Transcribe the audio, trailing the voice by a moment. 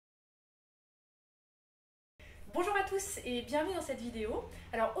Bonjour à tous et bienvenue dans cette vidéo.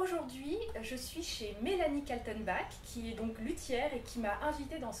 Alors aujourd'hui, je suis chez Mélanie Kaltenbach, qui est donc luthière et qui m'a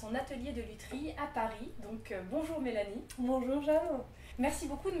invitée dans son atelier de lutherie à Paris. Donc bonjour Mélanie. Bonjour Jeanne. Merci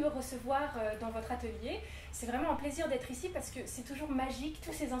beaucoup de me recevoir dans votre atelier. C'est vraiment un plaisir d'être ici parce que c'est toujours magique,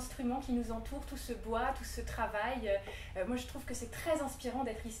 tous ces instruments qui nous entourent, tout ce bois, tout ce travail. Moi je trouve que c'est très inspirant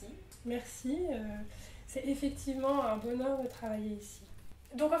d'être ici. Merci, c'est effectivement un bonheur de travailler ici.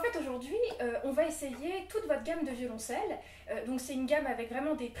 Donc en fait aujourd'hui on va essayer toute votre gamme de violoncelles. Donc c'est une gamme avec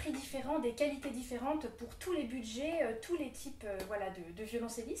vraiment des prix différents, des qualités différentes pour tous les budgets, tous les types voilà, de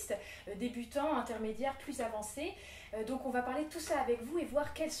violoncellistes, débutants, intermédiaires, plus avancés. Donc on va parler de tout ça avec vous et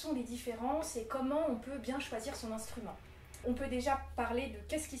voir quelles sont les différences et comment on peut bien choisir son instrument. On peut déjà parler de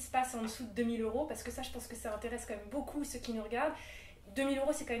qu'est-ce qui se passe en dessous de 2000 € parce que ça je pense que ça intéresse quand même beaucoup ceux qui nous regardent. 2000 €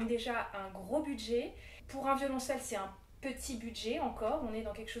 c'est quand même déjà un gros budget. Pour un violoncelle c'est un petit budget encore, on est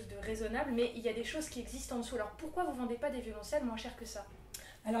dans quelque chose de raisonnable, mais il y a des choses qui existent en dessous. Alors pourquoi vous ne vendez pas des violoncelles moins cher que ça?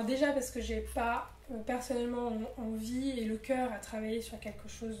 Alors déjà parce que j'ai pas personnellement envie et le cœur à travailler sur quelque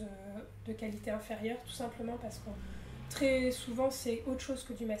chose de qualité inférieure, tout simplement parce que très souvent c'est autre chose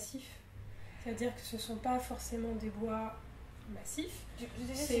que du massif. C'est-à-dire que ce ne sont pas forcément des bois massifs.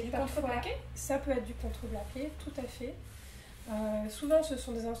 C'est du contreplaqué? Ça peut être du contreplaqué, tout à fait. Souvent ce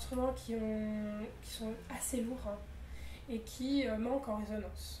sont des instruments qui sont assez lourds, hein, et qui manque en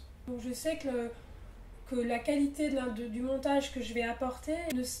résonance. Donc je sais que la qualité du montage que je vais apporter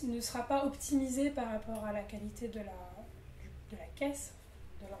ne sera pas optimisée par rapport à la qualité de la caisse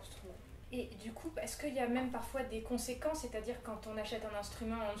de l'instrument. Et du coup, est-ce qu'il y a même parfois des conséquences, c'est-à-dire quand on achète un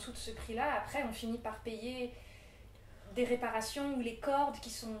instrument en dessous de ce prix-là, après on finit par payer des réparations ou les cordes qui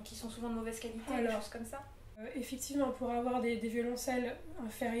sont souvent de mauvaise qualité, des choses comme ça? Effectivement, pour avoir des violoncelles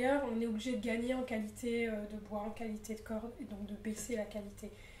inférieures, on est obligé de gagner en qualité de bois, en qualité de corde, et donc de baisser la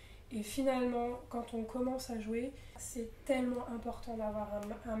qualité. Et finalement, quand on commence à jouer, c'est tellement important d'avoir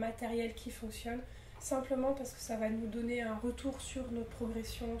un matériel qui fonctionne, simplement parce que ça va nous donner un retour sur notre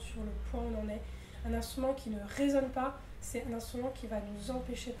progression, sur le point où on en est. Un instrument qui ne résonne pas, c'est un instrument qui va nous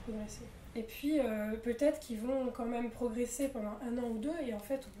empêcher de progresser. Et puis, peut-être qu'ils vont quand même progresser pendant 1 an ou 2, et en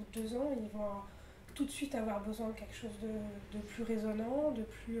fait, au bout de 2 ans, ils vont tout de suite avoir besoin de quelque chose de plus résonnant, de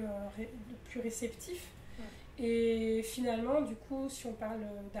plus réceptif. Ouais. Et finalement, du coup, si on parle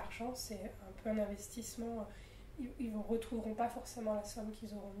d'argent, c'est un peu un investissement. Ils ne retrouveront pas forcément la somme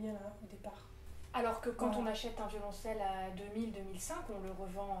qu'ils auront mis au départ. Alors que quand on achète un violoncelle à 2000-2005, on le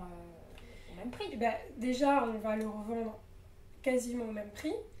revend au même prix. Ben, déjà, on va le revendre quasiment au même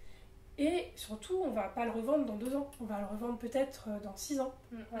prix. Et surtout, on ne va pas le revendre dans 2 ans. On va le revendre peut-être dans 6 ans.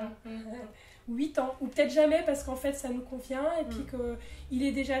 Ou 8 ans. Ou peut-être jamais parce qu'en fait, ça nous convient. Et puis qu'il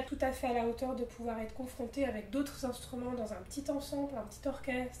est déjà tout à fait à la hauteur de pouvoir être confronté avec d'autres instruments dans un petit ensemble, un petit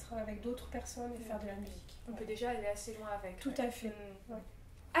orchestre, avec d'autres personnes et faire de la musique. On peut déjà aller assez loin avec. Tout à fait. Ouais.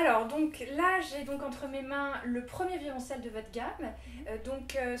 Alors, donc là, j'ai donc entre mes mains le premier violoncelle de votre gamme.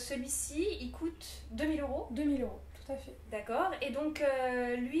 Donc, celui-ci, il coûte 2000 €. 2000 €. Tout à fait. D'accord. Et donc,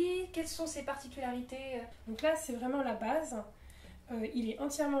 lui, quelles sont ses particularités? Donc là, c'est vraiment la base. Il est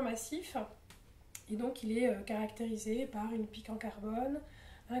entièrement massif. Et donc, il est caractérisé par une pique en carbone,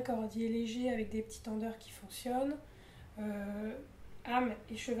 un cordier léger avec des petits tendeurs qui fonctionnent. Âme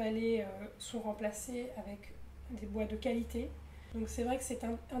et chevalet sont remplacés avec des bois de qualité. Donc, c'est vrai que c'est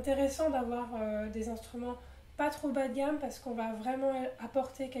intéressant d'avoir des instruments pas trop bas de gamme parce qu'on va vraiment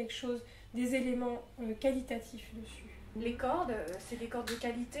apporter quelque chose, des éléments qualitatifs dessus. Les cordes, c'est des cordes de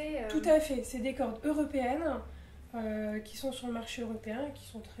qualité Tout à fait, c'est des cordes européennes qui sont sur le marché européen et qui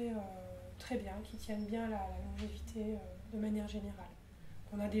sont très bien, qui tiennent bien la longévité de manière générale.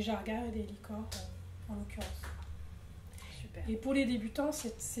 On a des jargars et des licors en l'occurrence. Super. Et pour les débutants,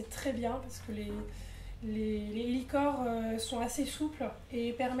 c'est très bien parce que les licors sont assez souples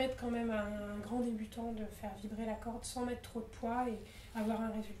et permettent quand même à un grand débutant de faire vibrer la corde sans mettre trop de poids et avoir un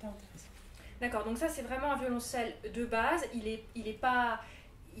résultat intéressant. D'accord, donc ça c'est vraiment un violoncelle de base, il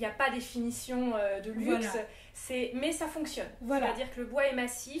n'y a pas des finitions de luxe, voilà. Mais ça fonctionne. Voilà. C'est-à-dire que le bois est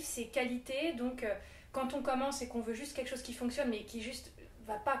massif, c'est qualité, donc quand on commence et qu'on veut juste quelque chose qui fonctionne mais qui juste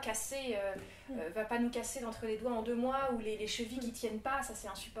va pas casser, va pas nous casser d'entre les doigts en 2 mois ou les chevilles qui tiennent pas, ça c'est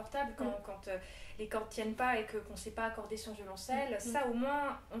insupportable quand les cordes tiennent pas et qu'on ne sait pas accorder son violoncelle, ça au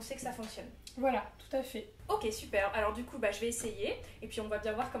moins on sait que ça fonctionne. Voilà, tout à fait. Ok, super, alors du coup je vais essayer et puis on va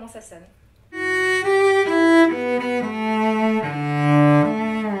bien voir comment ça sonne.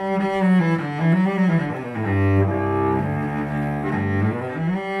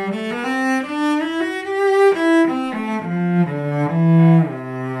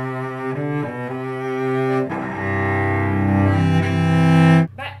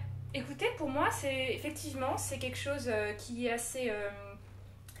 effectivement, c'est quelque chose qui est assez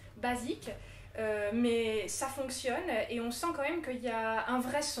basique. Mais ça fonctionne et on sent quand même qu'il y a un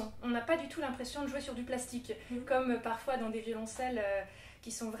vrai son. On n'a pas du tout l'impression de jouer sur du plastique, comme parfois dans des violoncelles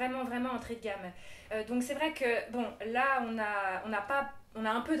qui sont vraiment entrée de gamme. Donc c'est vrai que bon, là on a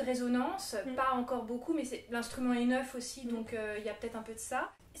un peu de résonance, pas encore beaucoup, mais l'instrument est neuf aussi, donc il y a peut-être un peu de ça.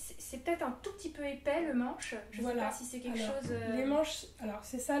 C'est peut-être un tout petit peu épais le manche. Je ne sais pas si c'est quelque chose. Les manches, alors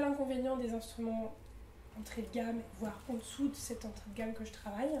c'est ça l'inconvénient des instruments entrée de gamme, voire en dessous de cette entrée de gamme que je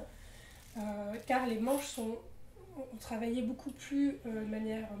travaille. Car les manches ont travaillé beaucoup plus de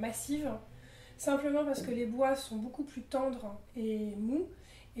manière massive, simplement parce que les bois sont beaucoup plus tendres et mous,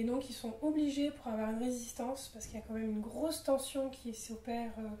 et donc ils sont obligés, pour avoir une résistance, parce qu'il y a quand même une grosse tension qui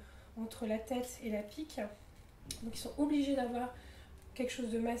s'opère entre la tête et la pique, donc ils sont obligés d'avoir quelque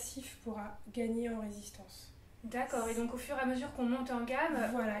chose de massif pour gagner en résistance. D'accord, et donc au fur et à mesure qu'on monte en gamme,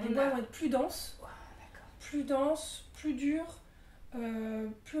 voilà, les bois vont être plus denses, plus durs,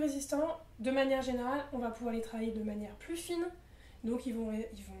 plus résistants. De manière générale, on va pouvoir les travailler de manière plus fine, donc ils vont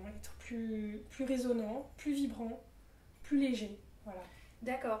être plus résonnants, plus vibrants, plus légers. Voilà.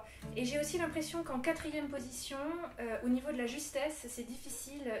 D'accord. Et j'ai aussi l'impression qu'en 4e position, au niveau de la justesse, c'est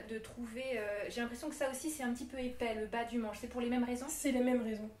difficile de trouver. J'ai l'impression que ça aussi c'est un petit peu épais, le bas du manche. C'est pour les mêmes raisons ? C'est les mêmes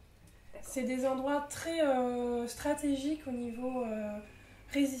raisons. C'est des endroits très stratégiques au niveau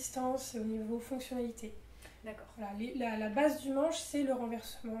résistance et au niveau fonctionnalité. D'accord. Voilà, la base du manche, c'est le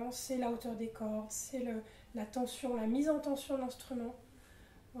renversement, c'est la hauteur des cordes, c'est la tension, la mise en tension de l'instrument.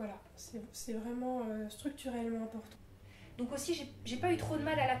 Voilà, c'est vraiment structurellement important. Donc aussi, j'ai pas eu trop de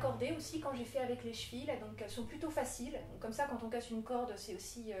mal à l'accorder aussi quand j'ai fait avec les chevilles, donc elles sont plutôt faciles. Donc comme ça, quand on casse une corde, c'est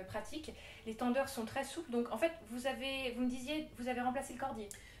aussi pratique. Les tendeurs sont très souples. Donc en fait, vous me disiez, vous avez remplacé le cordier.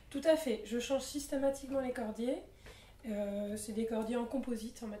 Tout à fait. Je change systématiquement les cordiers. C'est des cordiers en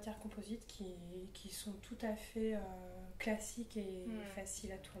composite, en matière composite, qui sont tout à fait classiques et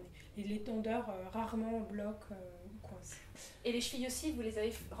faciles à tourner. Et les tendeurs rarement bloquent ou coincent. Et les chevilles aussi, vous les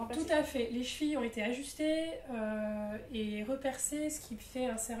avez remplacées ? Tout à fait. Les chevilles ont été ajustées et repercées, ce qui fait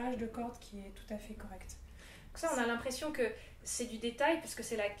un serrage de corde qui est tout à fait correct. Donc ça, on a l'impression que c'est du détail, parce que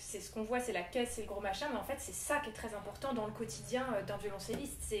c'est ce qu'on voit, c'est la caisse, c'est le gros machin, mais en fait, c'est ça qui est très important dans le quotidien d'un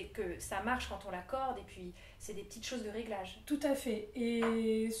violoncelliste, c'est que ça marche quand on l'accorde, et puis c'est des petites choses de réglage. Tout à fait.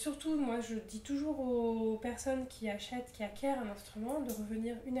 Et surtout, moi, je dis toujours aux personnes qui acquièrent un instrument, de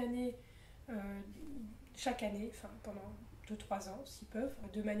revenir une année, chaque année, enfin pendant 2-3 ans, s'ils peuvent,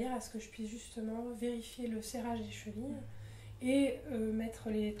 de manière à ce que je puisse justement vérifier le serrage des chevilles, et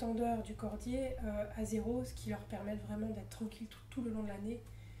mettre les tendeurs du cordier à zéro, ce qui leur permet vraiment d'être tranquille tout le long de l'année,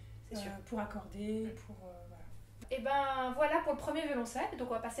 pour accorder, voilà. Et ben voilà pour le premier violoncelle,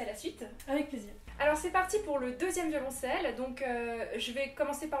 donc on va passer à la suite. Avec plaisir. Alors c'est parti pour le deuxième violoncelle, donc je vais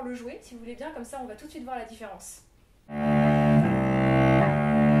commencer par le jouer, si vous voulez bien, comme ça on va tout de suite voir la différence.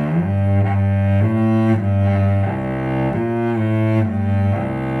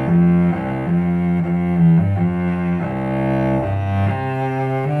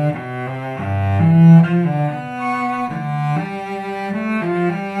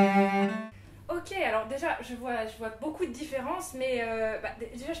 Je vois beaucoup de différences, mais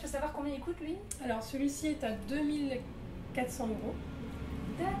déjà je peux savoir combien il coûte lui ? Alors celui-ci est à 2400 €.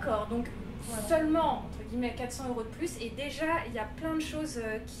 D'accord, donc voilà. Seulement entre guillemets 400 € de plus, et déjà il y a plein de choses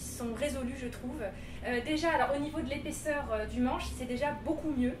qui sont résolues, je trouve. Déjà, alors au niveau de l'épaisseur du manche, c'est déjà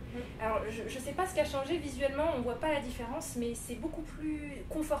beaucoup mieux. Alors je ne sais pas ce qui a changé visuellement, on ne voit pas la différence, mais c'est beaucoup plus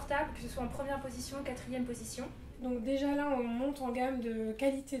confortable, que ce soit en première position, 4e position. Donc déjà là on monte en gamme de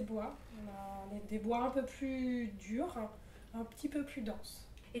qualité de bois. Des bois un peu plus durs, un petit peu plus denses.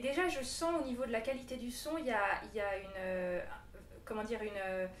 Et déjà, je sens au niveau de la qualité du son, il y a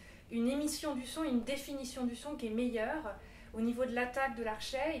une émission du son, une définition du son qui est meilleure au niveau de l'attaque de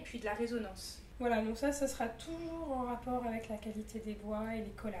l'archet et puis de la résonance. Voilà, donc ça sera toujours en rapport avec la qualité des bois et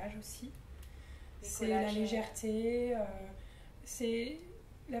les collages aussi. C'est la légèreté, c'est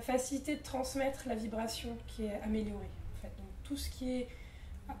la facilité de transmettre la vibration qui est améliorée. En fait. Donc tout ce qui est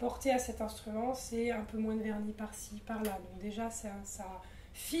apporté à cet instrument, c'est un peu moins de vernis par-ci, par-là. Donc déjà, ça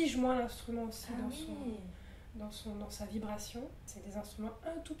fige moins l'instrument aussi dans sa vibration. C'est des instruments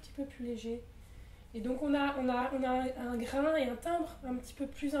un tout petit peu plus légers. Et donc on a un grain et un timbre un petit peu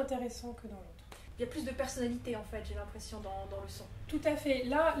plus intéressant que dans l'autre. Il y a plus de personnalité en fait, j'ai l'impression, dans le son. Tout à fait.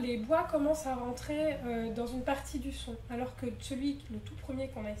 Là, les bois commencent à rentrer dans une partie du son. Alors que le tout premier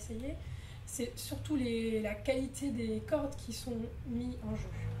qu'on a essayé, c'est surtout la qualité des cordes qui sont mises en jeu.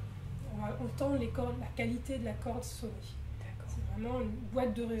 On entend la qualité de la corde sonner. C'est vraiment une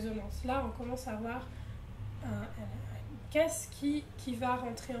boîte de résonance. Là, on commence à avoir une qu'est-ce qui va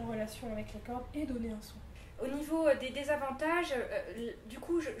rentrer en relation avec les cordes et donner un son. Au niveau des désavantages, du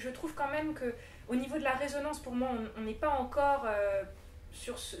coup, je trouve quand même qu'au niveau de la résonance, pour moi, on n'est pas encore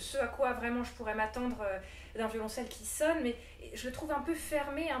sur ce à quoi vraiment je pourrais m'attendre d'un violoncelle qui sonne, mais je le trouve un peu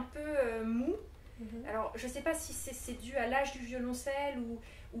fermé, un peu mou. Alors, je ne sais pas si c'est dû à l'âge du violoncelle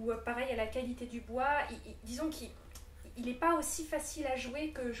ou pareil à la qualité du bois. Disons qu'il n'est pas aussi facile à jouer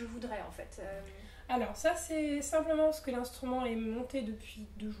que je voudrais, en fait. Alors, ça, c'est simplement parce que l'instrument est monté depuis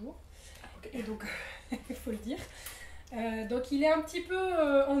 2 jours. Okay. Et donc, il faut le dire. Donc, il est un petit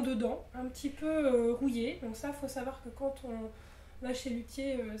peu en dedans, un petit peu rouillé. Donc ça, il faut savoir que quand on va chez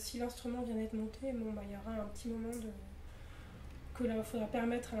luthier, si l'instrument vient d'être monté, bon, bah, il y aura un petit moment que là, il faudra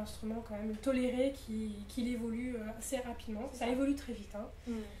permettre à l'instrument quand même de tolérer qu'il évolue assez rapidement. Ça évolue très vite, hein.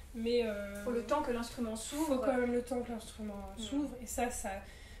 Mais il faut le temps que l'instrument s'ouvre. Il faut quand même le temps que l'instrument s'ouvre. Et ça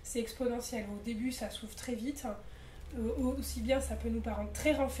c'est exponentiel. Au début, ça s'ouvre très vite. Aussi bien, ça peut nous paraître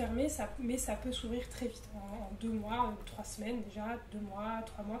très renfermé, mais ça peut s'ouvrir très vite. En 2 mois, 3 semaines déjà, 2 mois,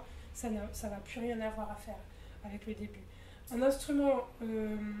 3 mois, ça ne va plus rien avoir à faire avec le début. Un instrument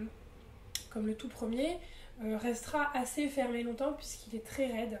comme le tout premier restera assez fermé longtemps puisqu'il est très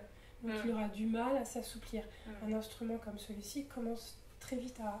raide. Donc il aura du mal à s'assouplir. Un instrument comme celui-ci commence très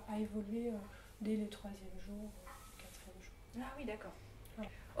vite à évoluer dès le 3e jour, 4e jour. Ah oui, d'accord.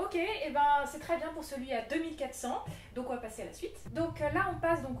 Ok, et ben c'est très bien pour celui à 2400, donc on va passer à la suite. Donc là on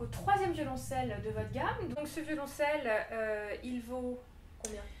passe donc au 3e violoncelle de votre gamme. Donc ce violoncelle, il vaut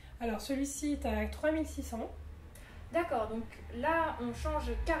combien? Alors celui-ci est à 3600. D'accord, donc là on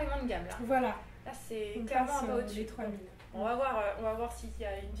change carrément de gamme là. Voilà. Là c'est clairement un peu au-dessus. 3000. On va voir s'il y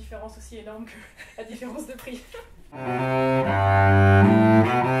a une différence aussi énorme que la différence de prix.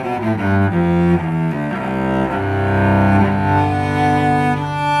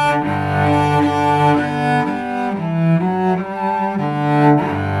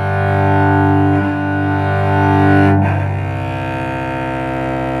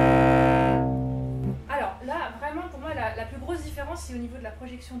 C'est au niveau de la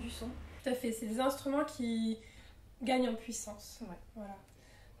projection du son. Tout à fait, c'est des instruments qui gagnent en puissance. Ouais. Voilà.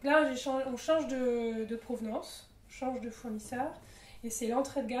 Là, on change de provenance, on change de fournisseur, et c'est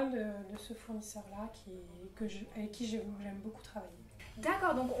l'entrée de gamme de ce fournisseur-là avec qui j'aime beaucoup travailler.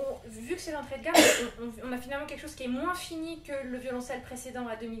 D'accord, donc vu que c'est l'entrée de gamme, on a finalement quelque chose qui est moins fini que le violoncelle précédent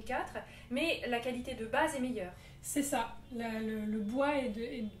à 2004, mais la qualité de base est meilleure. C'est ça, le bois est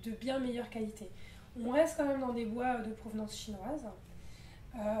de bien meilleure qualité. On reste quand même dans des bois de provenance chinoise,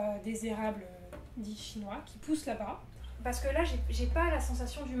 des érables dits chinois qui poussent là-bas. Parce que là, j'ai pas la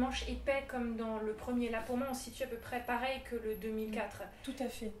sensation du manche épais comme dans le premier. Là, pour moi, on se situe à peu près pareil que le 2004. Tout à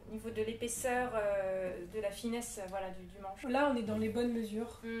fait. Au niveau de l'épaisseur, de la finesse voilà, du manche. Là, on est dans les bonnes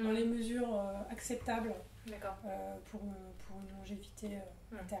mesures, dans les mesures acceptables pour une longévité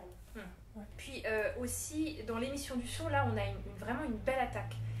à terme. Ouais. Puis aussi, dans l'émission du son, là, on a vraiment une belle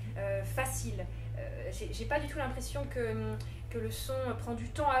attaque, facile. J'ai pas du tout l'impression que le son prend du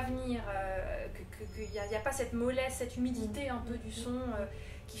temps à venir, qu'il n'y a pas cette mollesse, cette humidité un peu du son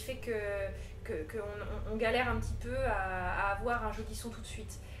qui fait qu'on galère un petit peu à avoir un joli son tout de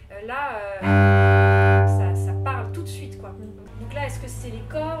suite. Là, ça parle tout de suite, quoi. Donc là, est-ce que c'est les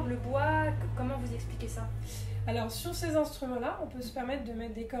cordes, le bois? Comment vous expliquez ça? Alors, sur ces instruments-là, on peut se permettre de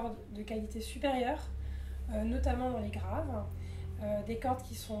mettre des cordes de qualité supérieure, notamment dans les graves. Des cordes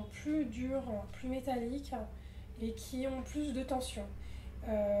qui sont plus dures, plus métalliques et qui ont plus de tension.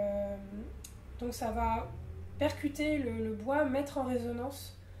 Donc ça va percuter le bois, mettre en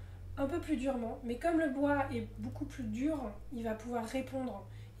résonance un peu plus durement. Mais comme le bois est beaucoup plus dur, il va pouvoir répondre.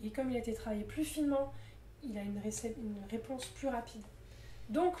 Et comme il a été travaillé plus finement, il a une réponse plus rapide.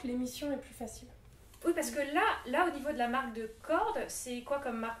 Donc l'émission est plus facile. Oui, parce que là, au niveau de la marque de cordes, c'est quoi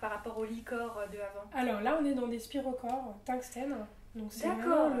comme marque par rapport au licor de avant? Alors là, on est dans des spirocords tungstène. Donc c'est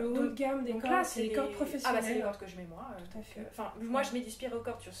vraiment le haut de gamme des cordes, c'est les cordes professionnelles. Ah bah c'est les cordes que je mets moi. Tout à fait. Enfin, moi je mets du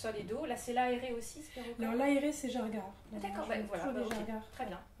spirocord sur sol et dos. Là c'est l'aéré aussi, spirocord. Alors l'aéré c'est jargard. D'accord, voilà. Okay. Très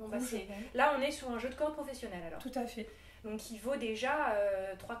bien. Bon, bah, là on est sur un jeu de cordes professionnel alors. Tout à fait. Donc il vaut déjà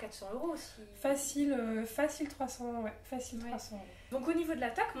 300-400 € aussi. Facile 300, ouais, facile 300 €. Donc au niveau de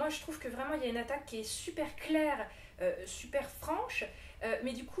l'attaque, moi je trouve que vraiment il y a une attaque qui est super claire, super franche.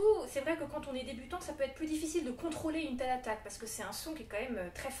 Mais du coup, c'est vrai que quand on est débutant, ça peut être plus difficile de contrôler une telle attaque parce que c'est un son qui est quand même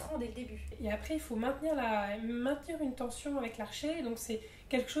très franc dès le début. Et après, il faut maintenir une tension avec l'archet. Donc c'est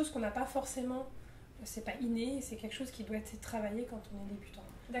quelque chose qu'on n'a pas forcément, c'est pas inné, c'est quelque chose qui doit être travaillé quand on est débutant.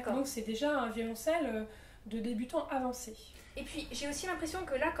 D'accord. Donc c'est déjà un violoncelle de débutant avancé. Et puis j'ai aussi l'impression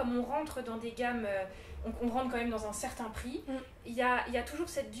que là, comme on rentre dans des gammes, on rentre quand même dans un certain prix, il y a toujours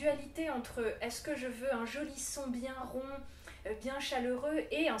cette dualité entre est-ce que je veux un joli son bien rond, bien chaleureux,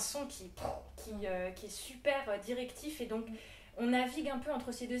 et un son qui est super directif, et donc on navigue un peu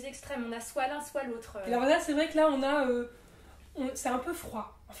entre ces deux extrêmes, on a soit l'un soit l'autre. Alors là, c'est vrai que là, c'est un peu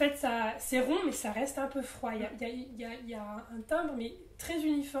froid. En fait, c'est rond, mais ça reste un peu froid. Il y a un timbre, mais très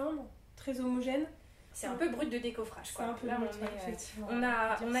uniforme, très homogène. C'est un peu brut de décoffrage, quoi. C'est un peu là, effectivement.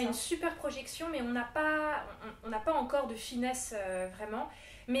 on a une super projection, mais on n'a pas encore de finesse vraiment.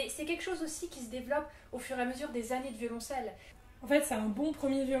 Mais c'est quelque chose aussi qui se développe au fur et à mesure des années de violoncelle. En fait, c'est un bon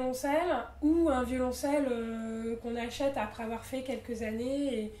premier violoncelle ou un violoncelle qu'on achète après avoir fait quelques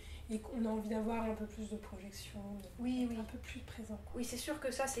années et qu'on a envie d'avoir un peu plus de projection, un peu plus présent. Oui, c'est sûr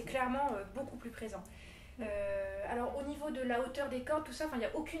que ça, c'est clairement beaucoup plus présent. Alors, au niveau de la hauteur des cordes, tout ça, il n'y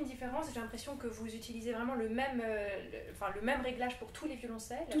a aucune différence. J'ai l'impression que vous utilisez vraiment le même réglage pour tous les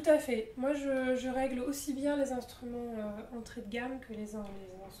violoncelles. Tout à fait. Moi, je règle aussi bien les instruments entrée de gamme que les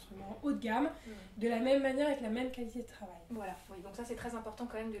instruments haut de gamme, de la même manière, avec la même qualité de travail. Voilà, oui, donc ça, c'est très important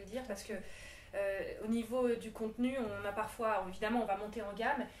quand même de le dire, parce que au niveau du contenu, on a parfois, évidemment, on va monter en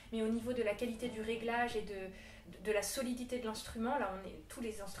gamme, mais au niveau de la qualité du réglage et de la solidité de l'instrument, là, tous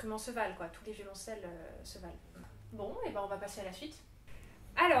les instruments se valent, quoi, tous les violoncelles se valent. Bon, et ben on va passer à la suite.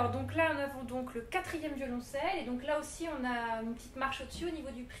 Alors, donc là, nous avons donc le 4e violoncelle, et donc là aussi, on a une petite marche au-dessus au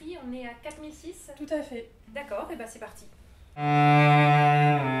niveau du prix, on est à 4006. Tout à fait. D'accord, et ben c'est parti.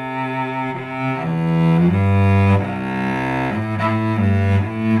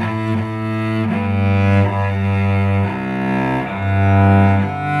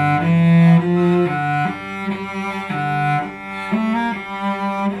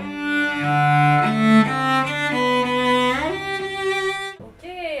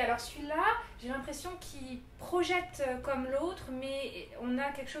 Comme l'autre, mais on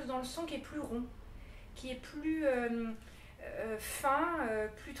a quelque chose dans le son qui est plus rond, qui est plus fin,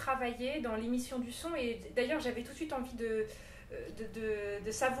 plus travaillé dans l'émission du son. Et d'ailleurs, j'avais tout de suite envie de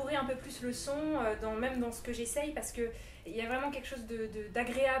savourer un peu plus le son, même dans ce que j'essaye, parce qu'il y a vraiment quelque chose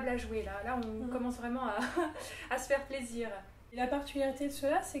d'agréable à jouer. Là on commence vraiment à se faire plaisir. Et la particularité de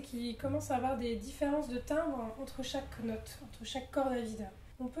cela, c'est qu'il commence à avoir des différences de timbre entre chaque note, entre chaque corde à vide.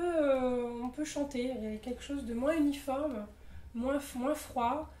 On peut chanter, il y a quelque chose de moins uniforme, moins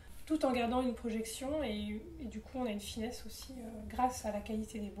froid, tout en gardant une projection, et du coup on a une finesse aussi grâce à la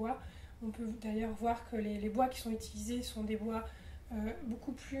qualité des bois. On peut d'ailleurs voir que les bois qui sont utilisés sont des bois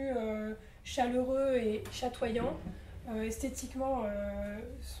beaucoup plus chaleureux et chatoyants, esthétiquement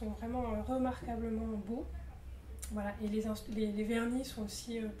sont vraiment remarquablement beaux. Voilà. Et les vernis sont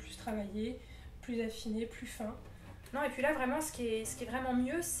aussi plus travaillés, plus affinés, plus fins. Non, et puis là, vraiment, ce qui est vraiment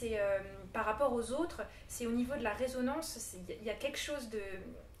mieux, c'est par rapport aux autres, c'est au niveau de la résonance, il y a quelque chose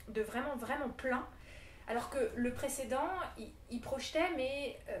de vraiment, vraiment plein. Alors que le précédent, il projetait,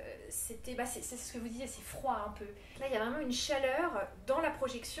 mais c'est ce que vous disiez, c'est froid un peu. Là, il y a vraiment une chaleur dans la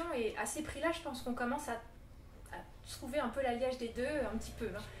projection, et à ces prix-là, je pense qu'on commence à trouver un peu l'alliage des deux, un petit peu.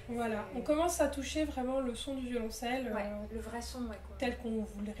 Hein. Voilà, on commence à toucher vraiment le son du violoncelle. Le vrai son, tel qu'on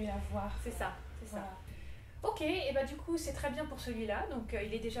voudrait l'avoir. C'est ça, c'est ça. Voilà. Ok, et bah du coup c'est très bien pour celui-là, donc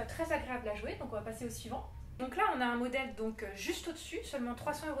il est déjà très agréable à jouer, donc on va passer au suivant. Donc là on a un modèle donc juste au-dessus, seulement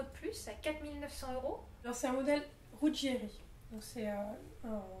 300 € de plus, à 4900 €. Alors c'est un modèle Ruggieri, donc c'est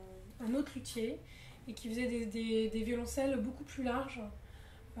un autre luthier, et qui faisait des violoncelles beaucoup plus larges,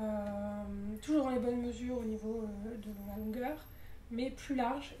 toujours dans les bonnes mesures au niveau de la longueur, mais plus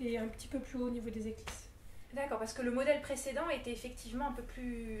large et un petit peu plus haut au niveau des éclisses. D'accord, parce que le modèle précédent était effectivement un peu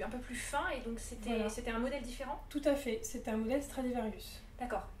plus fin, et donc c'était un modèle différent. Tout à fait, c'était un modèle Stradivarius.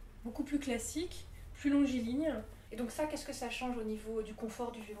 D'accord. Beaucoup plus classique, plus longiligne. Et donc ça, qu'est-ce que ça change au niveau du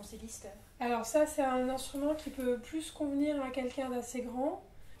confort du violoncelliste? Alors ça, c'est un instrument qui peut plus convenir à quelqu'un d'assez grand.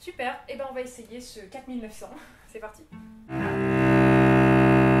 Super, et ben on va essayer ce 4900. C'est parti.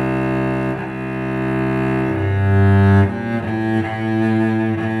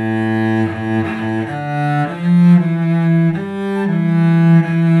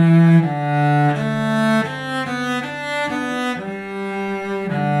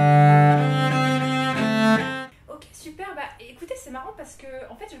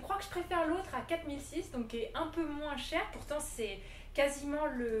 À 4006, donc qui est un peu moins cher, pourtant c'est quasiment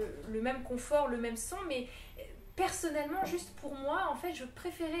le même confort, le même son, mais personnellement, juste pour moi, en fait, je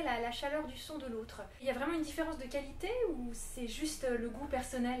préférais la chaleur du son de l'autre. Il y a vraiment une différence de qualité ou c'est juste le goût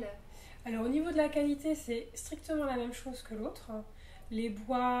personnel? Alors au niveau de la qualité, c'est strictement la même chose que l'autre. Les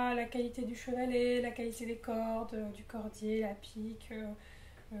bois, la qualité du chevalet, la qualité des cordes, du cordier, la pique,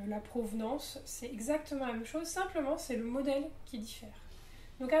 la provenance, c'est exactement la même chose, simplement c'est le modèle qui diffère.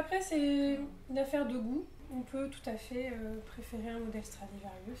 Donc après c'est une affaire de goût, on peut tout à fait préférer un modèle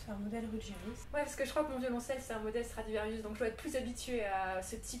Stradivarius, un modèle Ruggieri. Ouais, parce que je crois que mon violoncelle c'est un modèle Stradivarius, donc je dois être plus habituée à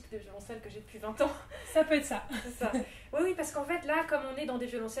ce type de violoncelle que j'ai depuis 20 ans. Ça peut être ça. C'est ça. Oui, parce qu'en fait là, comme on est dans des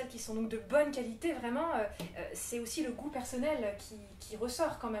violoncelles qui sont donc de bonne qualité, vraiment, c'est aussi le goût personnel qui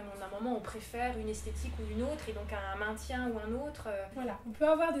ressort quand même. À un moment on préfère une esthétique ou une autre, et donc un maintien ou un autre. Voilà, on peut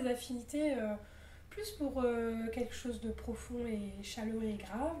avoir des affinités plus pour quelque chose de profond et chaleureux et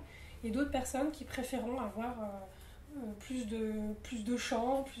grave, et d'autres personnes qui préféreront avoir plus de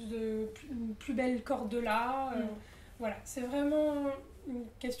chant, une plus belle corde de la. Voilà, c'est vraiment une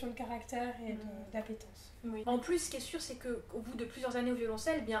question de caractère et d'appétence. Oui. En plus, ce qui est sûr, c'est qu'au bout de plusieurs années au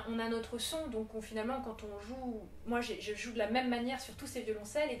violoncelle, eh bien, on a notre son, donc finalement, quand on joue, moi je joue de la même manière sur tous ces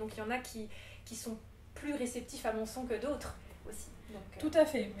violoncelles, et donc il y en a qui sont plus réceptifs à mon son que d'autres aussi. Donc, Tout à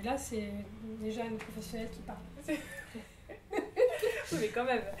fait, mais là c'est déjà une professionnelle qui parle. Oui, mais quand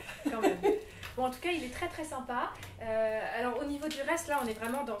même. Bon, en tout cas, il est très très sympa. Alors, au niveau du reste, là, on est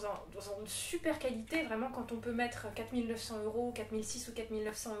vraiment dans une super qualité. Vraiment, quand on peut mettre 4 900 €, 4 600 ou 4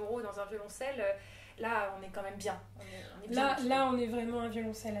 900 € dans un violoncelle, là, on est quand même bien. On est bien là, on est vraiment un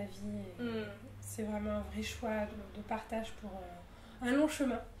violoncelle à vie. C'est vraiment un vrai choix de partage pour un long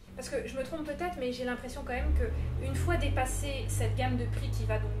chemin. Parce que je me trompe peut-être, mais j'ai l'impression quand même qu'une fois dépassé cette gamme de prix qui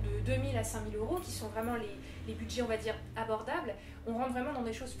va donc de 2 000 à 5 000 €, qui sont vraiment les budgets, on va dire, abordables, on rentre vraiment dans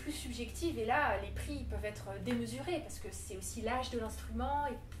des choses plus subjectives, et là, les prix peuvent être démesurés, parce que c'est aussi l'âge de l'instrument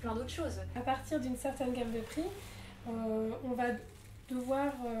et plein d'autres choses. À partir d'une certaine gamme de prix, on va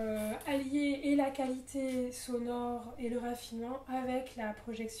devoir allier et la qualité sonore et le raffinement avec la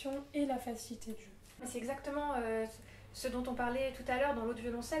projection et la facilité de jeu. C'est exactement ce dont on parlait tout à l'heure dans l'autre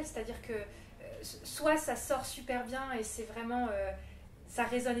violoncelle, c'est-à-dire que soit ça sort super bien et c'est vraiment... ça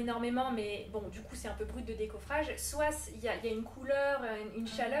résonne énormément, mais bon, du coup c'est un peu brut de décoffrage, soit il y a une couleur, une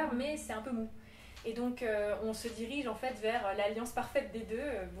chaleur, mais c'est un peu mou. Et donc on se dirige en fait vers l'alliance parfaite des deux.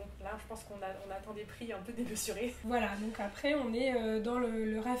 Bon, là je pense qu'on attend des prix un peu démesurés. Voilà, donc après on est dans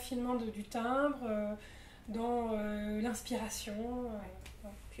le raffinement du timbre, dans l'inspiration.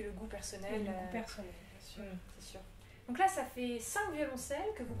 Puis le goût personnel. Et le goût personnel, bien sûr. C'est sûr. Donc là ça fait 5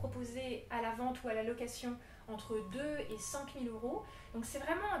 violoncelles que vous proposez à la vente ou à la location entre 2 et 5 000 €. Donc c'est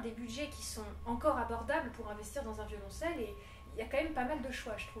vraiment des budgets qui sont encore abordables pour investir dans un violoncelle, et il y a quand même pas mal de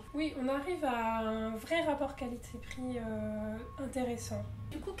choix, je trouve. Oui, on arrive à un vrai rapport qualité-prix intéressant.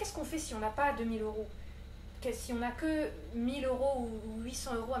 Du coup, qu'est-ce qu'on fait si on n'a pas 2 000 €? Si on n'a que 1 000 € ou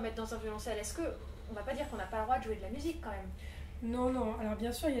 800 € à mettre dans un violoncelle, est-ce qu'on va pas dire qu'on n'a pas le droit de jouer de la musique quand même? Non. Alors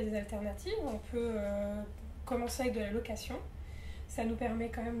bien sûr, il y a des alternatives. On peut commencer avec de la location. Ça nous permet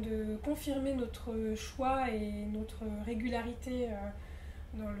quand même de confirmer notre choix et notre régularité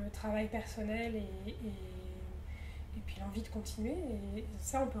dans le travail personnel et puis l'envie de continuer. Et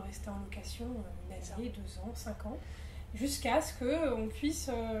ça, on peut rester en location une année, 2 ans, 5 ans, jusqu'à ce qu'on puisse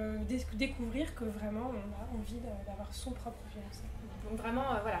découvrir que vraiment on a envie d'avoir son propre violoncelle. Donc vraiment,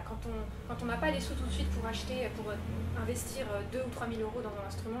 voilà, quand on n'a pas les sous tout de suite pour investir 2 ou 3 000 € dans un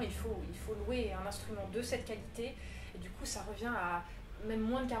instrument, il faut louer un instrument de cette qualité. Et du coup, ça revient à même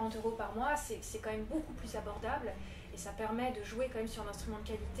moins de 40 € par mois. C'est quand même beaucoup plus abordable, et ça permet de jouer quand même sur un instrument de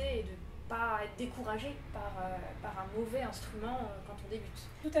qualité et de ne pas être découragé par un mauvais instrument quand on débute.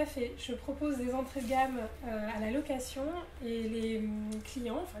 Tout à fait. Je propose des entrées de gamme à la location, et les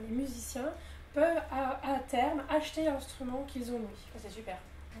clients, enfin les musiciens, peuvent à terme acheter l'instrument qu'ils ont loué. C'est super.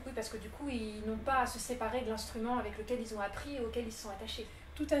 Oui, parce que du coup, ils n'ont pas à se séparer de l'instrument avec lequel ils ont appris et auquel ils se sont attachés.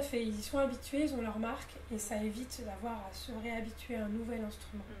 Tout à fait, ils y sont habitués, ils ont leur marque, et ça évite d'avoir à se réhabituer à un nouvel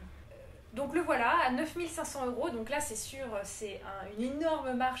instrument. Donc le voilà, à 9 500 €, donc là c'est sûr, c'est une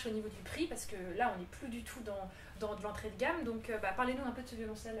énorme marche au niveau du prix, parce que là on n'est plus du tout dans de l'entrée de gamme, donc parlez-nous un peu de ce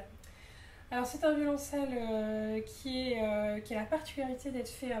violoncelle. Alors c'est un violoncelle qui a la particularité d'être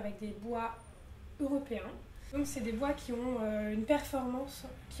fait avec des bois européens. Donc c'est des bois qui ont une performance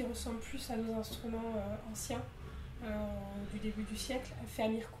qui ressemble plus à nos instruments anciens du début du siècle, fait à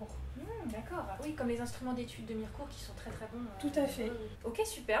Mirecourt. D'accord, oui, comme les instruments d'études de Mirecourt qui sont très très bons. Tout à fait. Ok,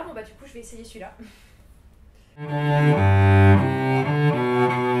 super, bon du coup je vais essayer celui-là.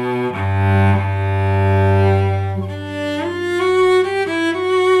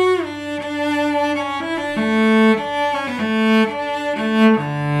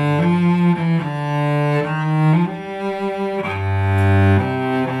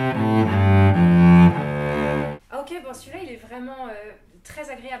 Celui-là il est vraiment très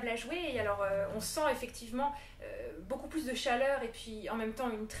agréable à jouer, et alors on sent effectivement beaucoup plus de chaleur et puis en même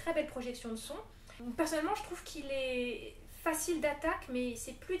temps une très belle projection de son. Personnellement je trouve qu'il est facile d'attaque, mais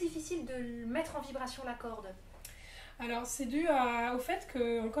c'est plus difficile de mettre en vibration la corde. Alors c'est dû au fait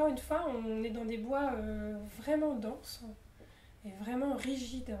que, encore une fois, on est dans des bois vraiment denses et vraiment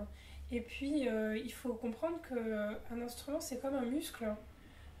rigides. Et puis il faut comprendre qu'un instrument c'est comme un muscle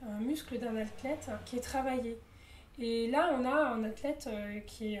d'un athlète qui est travaillé. Et là on a un athlète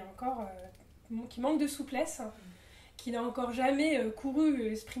qui est encore qui manque de souplesse, qui n'a encore jamais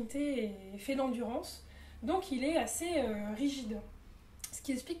couru, sprinté et fait d'endurance. Donc il est assez rigide. Ce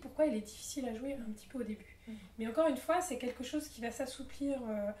qui explique pourquoi il est difficile à jouer un petit peu au début. Mais encore une fois, c'est quelque chose qui va s'assouplir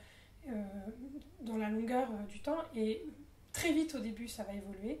dans la longueur du temps, et très vite au début ça va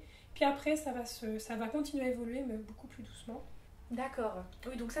évoluer, puis après ça va continuer à évoluer, mais beaucoup plus doucement. D'accord.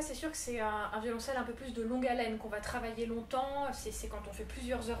 Oui, donc ça c'est sûr que c'est un violoncelle un peu plus de longue haleine, qu'on va travailler longtemps, c'est quand on fait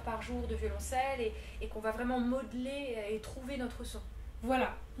plusieurs heures par jour de violoncelle et qu'on va vraiment modeler et trouver notre son.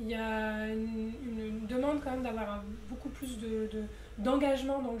 Voilà, il y a une demande quand même d'avoir beaucoup plus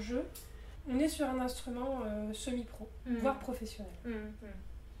d'engagement dans le jeu. On est sur un instrument semi-pro, voire professionnel.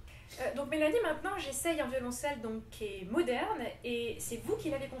 Donc Mélanie, maintenant j'essaye un violoncelle donc, qui est moderne, et c'est vous qui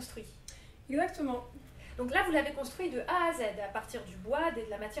l'avez construit. Exactement. Donc là vous l'avez construit de A à Z, à partir du bois, de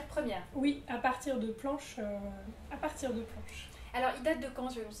la matière première. Oui, à partir de planches. Alors il date de quand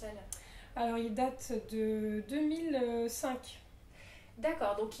ce violoncelle? Alors il date de 2005.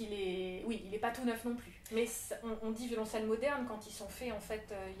 D'accord, donc il est pas tout neuf non plus. Mais on dit violoncelle moderne quand ils sont faits en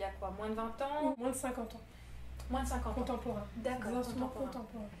fait il y a quoi, moins de 20 ans? Moins de 50 ans. Moins de 50 ans. Contemporain. D'accord, des instruments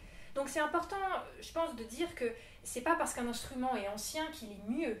contemporains. Donc c'est important, je pense, de dire que c'est pas parce qu'un instrument est ancien qu'il est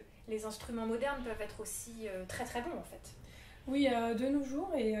mieux. Les instruments modernes peuvent être aussi très très bons en fait. Oui, de nos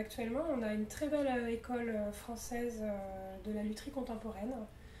jours et actuellement, on a une très belle école française de la lutherie contemporaine.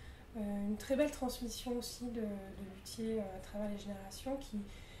 Une très belle transmission aussi de luthiers à travers les générations qui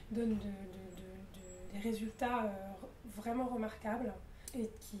donne des résultats vraiment remarquables et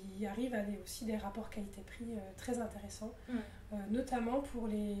qui arrivent à aussi des rapports qualité-prix très intéressants, notamment pour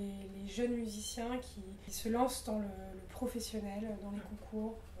les jeunes musiciens qui se lancent dans le professionnel, dans les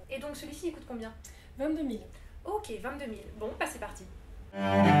concours. Et donc celui-ci il coûte combien? 22 000. Ok, 22 000. Bon, bah c'est parti.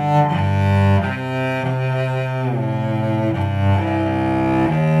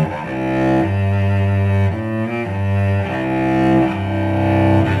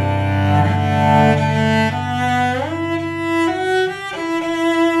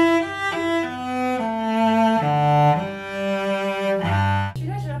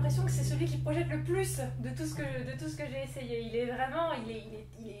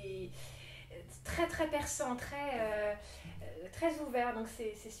 Très perçant, très ouvert, donc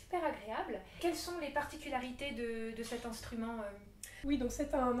c'est super agréable. Quelles sont les particularités de cet instrument? Oui, donc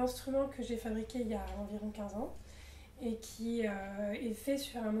c'est un instrument que j'ai fabriqué il y a environ 15 ans et qui est fait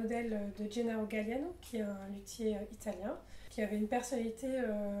sur un modèle de Gennaro Galliano, qui est un luthier italien, qui avait une personnalité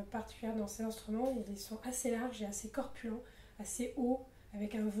particulière dans ses instruments. Ils sont assez larges et assez corpulents, assez hauts,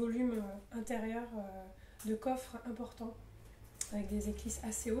 avec un volume intérieur de coffre important, avec des éclisses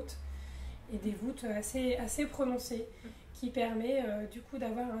assez hautes et des voûtes assez prononcées, qui permet du coup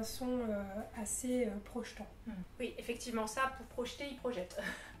d'avoir un son assez projetant. Oui, effectivement, ça, pour projeter, il projette.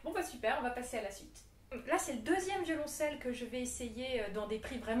 Bon bah super, on va passer à la suite. Là, c'est le deuxième violoncelle que je vais essayer dans des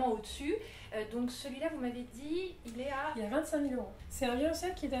prix vraiment au-dessus. Donc celui-là, vous m'avez dit, il est à 25 000 €. C'est un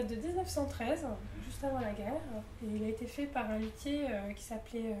violoncelle qui date de 1913, juste avant la guerre, et il a été fait par un luthier qui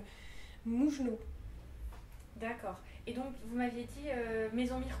s'appelait Mougenot. D'accord. Et donc, vous m'aviez dit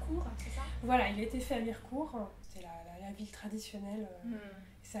Maison Mirecourt, c'est ça? Voilà, il a été fait à Mirecourt. C'était la ville traditionnelle,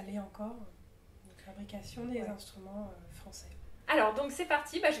 et ça l'est encore, de fabrication des instruments français. Alors, donc c'est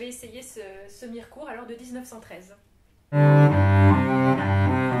parti, je vais essayer ce Mirecourt alors de 1913.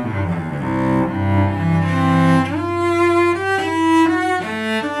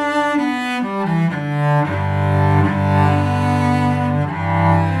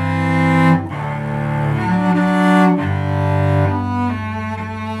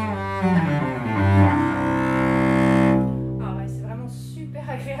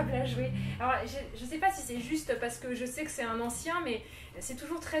 Parce que je sais que c'est un ancien, mais c'est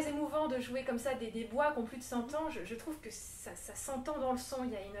toujours très émouvant de jouer comme ça des bois qui ont plus de 100 ans. Je trouve que ça s'entend dans le son,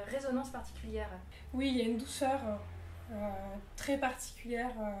 il y a une résonance particulière. Oui, il y a une douceur très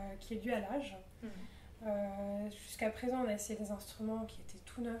particulière qui est due à l'âge. Jusqu'à présent, on a essayé des instruments qui étaient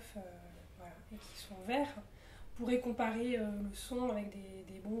tout neufs et qui sont verts, pour comparer le son avec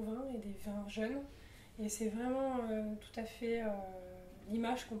des bons vins et des vins jeunes. Et c'est vraiment tout à fait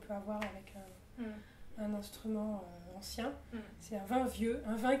l'image qu'on peut avoir avec un instrument ancien. C'est un vin vieux,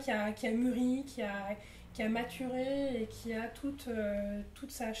 un vin qui a mûri, qui a maturé et qui a toute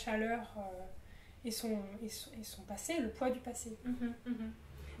sa chaleur et son passé, le poids du passé.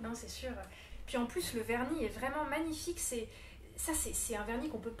 Non, c'est sûr. Puis en plus, le vernis est vraiment magnifique. C'est un vernis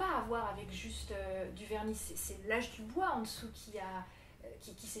qu'on ne peut pas avoir avec juste du vernis. C'est l'âge du bois en dessous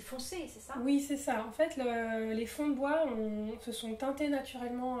qui s'est foncé, c'est ça? Oui, c'est ça. En fait, les fonds de bois se sont teintés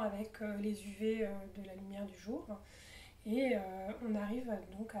naturellement avec les UV de la lumière du jour. Et on arrive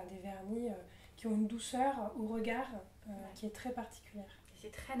donc à des vernis qui ont une douceur au regard qui est très particulière.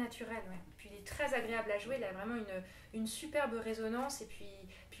 C'est très naturel, ouais. Puis il est très agréable à jouer. Il a vraiment une superbe résonance et puis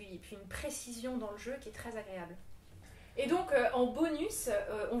une précision dans le jeu qui est très agréable. Et donc, en bonus,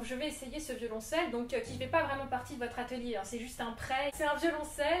 je vais essayer ce violoncelle, donc, qui ne fait pas vraiment partie de votre atelier, hein, c'est juste un prêt. C'est un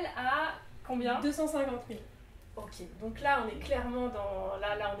violoncelle à combien? 250 000. Ok, donc là, on est clairement dans...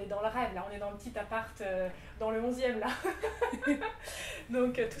 Là, on est dans le rêve, là, on est dans le petit appart, dans le 11e, là.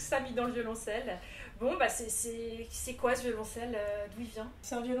 Donc, tout ça mis dans le violoncelle. Bon, bah, c'est quoi ce violoncelle? D'où il vient?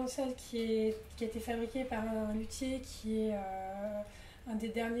 C'est un violoncelle qui a été fabriqué par un luthier qui est un des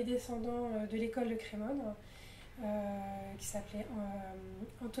derniers descendants de l'école de Crémone. Qui s'appelait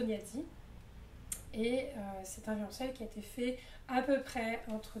Antoniazzi, et c'est un violoncelle qui a été fait à peu près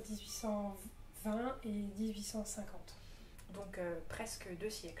entre 1820 et 1850. Donc presque 2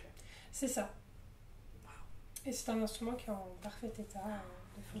 siècles. C'est ça. Et c'est un instrument qui est en parfait état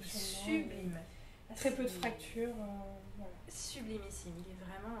de fonctionnement. Sublime. Très peu de fractures. Voilà. Sublimissime, il est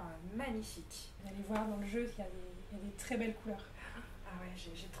vraiment magnifique. Vous allez voir dans le jeu qu'il y a des très belles couleurs. Ah ouais,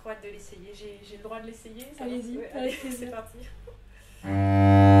 j'ai trop hâte de l'essayer. J'ai le droit de l'essayer? Allez-y, ouais, avec plaisir. C'est parti.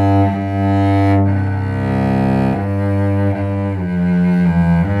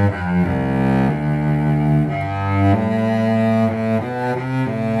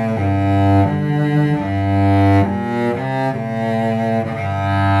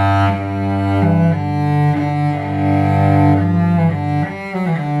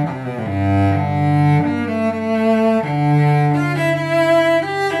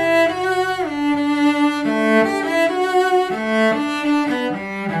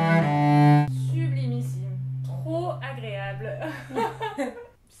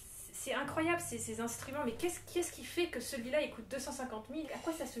 C'est incroyable ces instruments, mais qu'est-ce qui fait que celui-là il coûte 250 000? À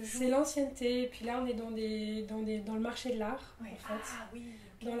quoi ça se joue? C'est l'ancienneté, puis là on est dans le marché de l'art, ouais. En fait. Ah, oui,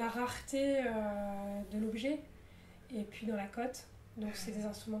 okay. Dans la rareté de l'objet, et puis dans la cote. Donc c'est des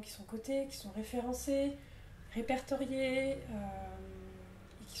instruments qui sont cotés, qui sont référencés, répertoriés, et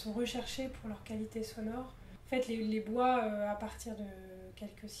qui sont recherchés pour leur qualité sonore. En fait, les bois, à partir de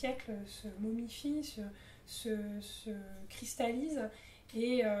quelques siècles, se momifient, se cristallisent,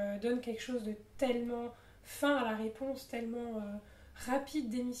 et donne quelque chose de tellement fin à la réponse, tellement rapide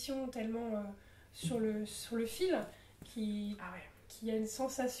d'émission, tellement sur le fil, qui a une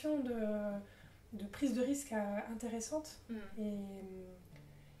sensation de prise de risque intéressante et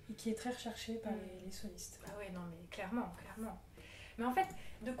qui est très recherchée par les solistes. Ah ouais, non mais clairement. Mais en fait,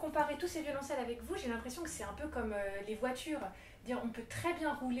 de comparer tous ces violoncelles avec vous, j'ai l'impression que c'est un peu comme les voitures. On peut très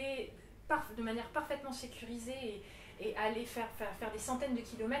bien rouler de manière parfaitement sécurisée et aller faire des centaines de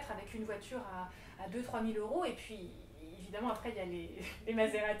kilomètres avec une voiture à 2-3 000 euros. Et puis, évidemment, après, il y a les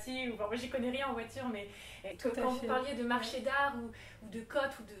Maserati. Moi, j'y connais rien en voiture, mais quand vous parliez de marché d'art ou de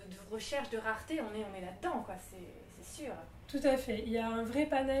cote ou de recherche de rareté, on est là-dedans, quoi. C'est sûr. Tout à fait. Il y a un vrai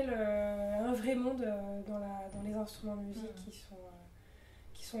panel, un vrai monde dans les instruments de musique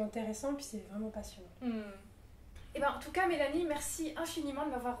qui sont intéressants, puis c'est vraiment passionnant. Et ben, en tout cas, Mélanie, merci infiniment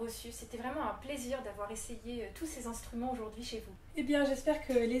de m'avoir reçue. C'était vraiment un plaisir d'avoir essayé tous ces instruments aujourd'hui chez vous. Eh bien, j'espère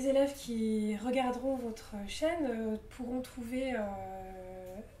que les élèves qui regarderont votre chaîne pourront trouver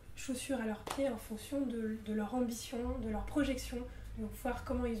chaussures à leurs pieds en fonction de leur ambition, de leur projection, de voir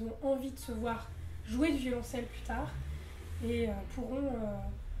comment ils ont envie de se voir jouer du violoncelle plus tard, et pourront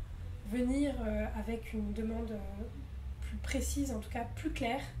venir avec une demande plus précise, en tout cas plus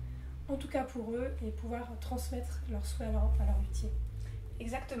claire, en tout cas pour eux, et pouvoir transmettre leurs souhaits à leur luthier.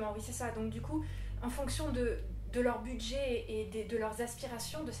 Exactement, oui, c'est ça. Donc du coup, en fonction de leur budget et de leurs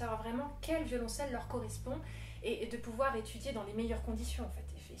aspirations, de savoir vraiment quel violoncelle leur correspond et de pouvoir étudier dans les meilleures conditions, en fait,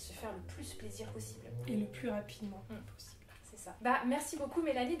 et se faire le plus plaisir possible. Et le plus rapidement possible. C'est ça. Merci beaucoup,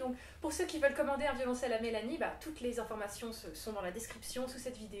 Mélanie. Donc, pour ceux qui veulent commander un violoncelle à Mélanie, toutes les informations sont dans la description sous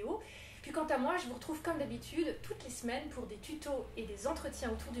cette vidéo. Puis quant à moi, je vous retrouve comme d'habitude toutes les semaines pour des tutos et des entretiens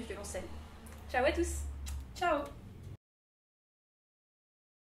autour du violoncelle. Ciao à tous. Ciao.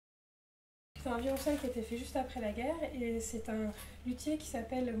 C'est un violoncelle qui a été fait juste après la guerre, et c'est un luthier qui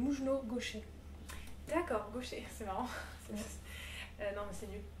s'appelle Mougenot Gaucher. D'accord, Gaucher, c'est marrant. Non, mais c'est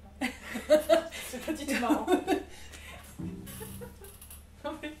nul. C'est pas du tout marrant.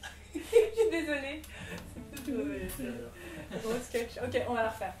 Non, mais... Je suis désolée. C'est gros sketch. Ok, on va la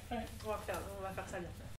refaire. Ouais. On va faire ça bien.